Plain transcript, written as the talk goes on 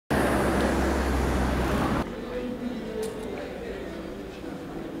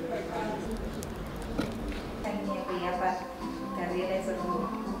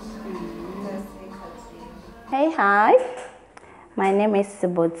Hi, my name is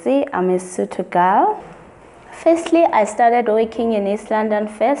Sbotsi. I'm a Sotho girl. Firstly, I started working in East London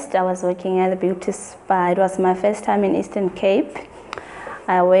first. I was working at the beauty spa. It was my first time in Eastern Cape.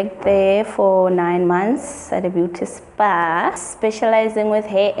 I worked there for 9 months at a beauty spa, specializing with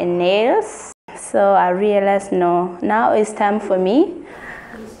hair and nails. So I realized, no, now it's time for me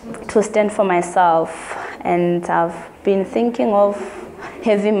to stand for myself. And I've been thinking of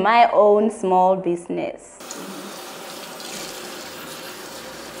having my own small business.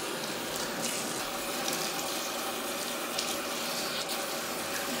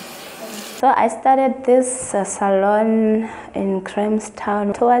 So I started this salon in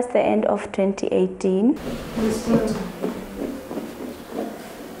Grahamstown towards the end of 2018.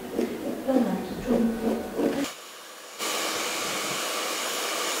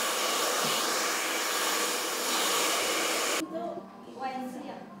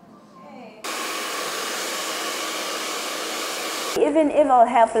 Even if I'll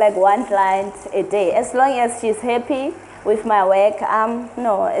have like one client a day, as long as she's happy with my work,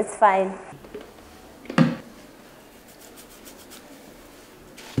 no, it's fine.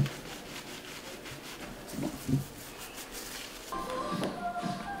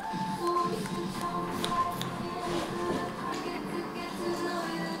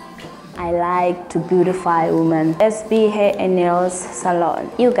 I like to beautify women. SB Hair and Nails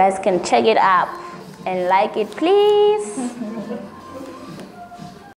Salon. You guys can check it out and like it, please.